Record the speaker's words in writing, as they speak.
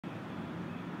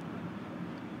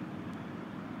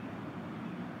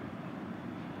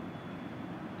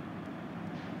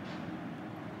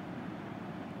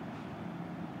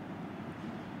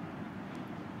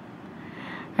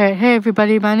Alright, hey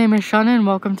everybody, my name is Shauna and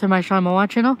welcome to my Shauna Moa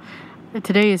channel.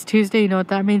 Today is Tuesday, you know what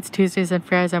that means. Tuesdays and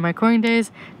Fridays are my recording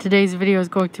days. Today's video is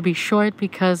going to be short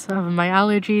because of my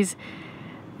allergies.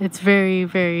 It's very,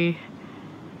 very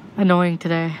annoying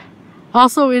today.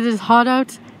 Also, it is hot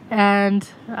out and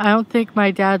I don't think my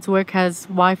dad's work has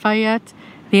Wi-Fi yet.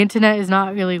 The internet is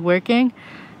not really working.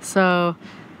 So,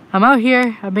 I'm out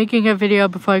here, I'm making a video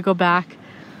before I go back.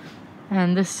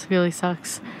 And this really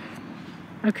sucks.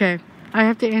 Okay. I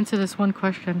have to answer this one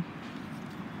question.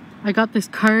 I got this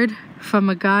card from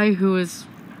a guy who was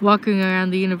walking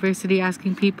around the university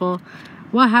asking people,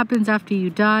 what happens after you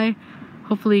die?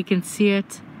 Hopefully you can see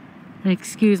it. And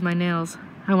excuse my nails.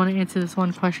 I want to answer this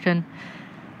one question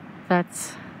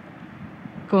that's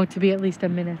going to be at least a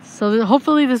minute. So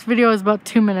hopefully this video is about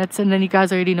 2 minutes and then you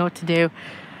guys already know what to do.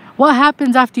 What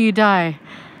happens after you die?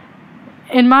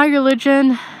 In my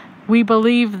religion, we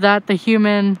believe that the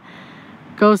human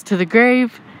goes to the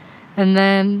grave and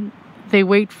then they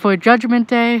wait for Judgment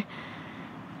Day.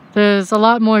 There's a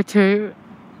lot more to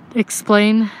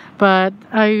explain, but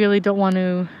I really don't want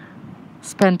to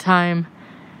spend time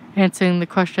answering the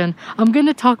question. I'm going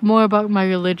to talk more about my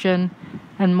religion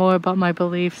and more about my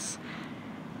beliefs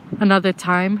another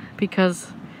time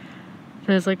because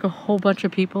there's like a whole bunch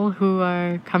of people who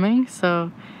are coming.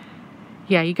 So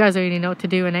yeah, you guys already know what to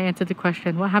do, and I answered the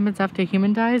question. What happens after a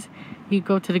human dies? You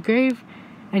go to the grave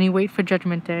and you wait for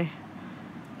Judgment Day.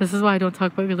 This is why I don't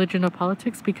talk about religion or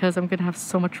politics, because I'm gonna have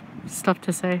so much stuff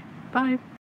to say. Bye.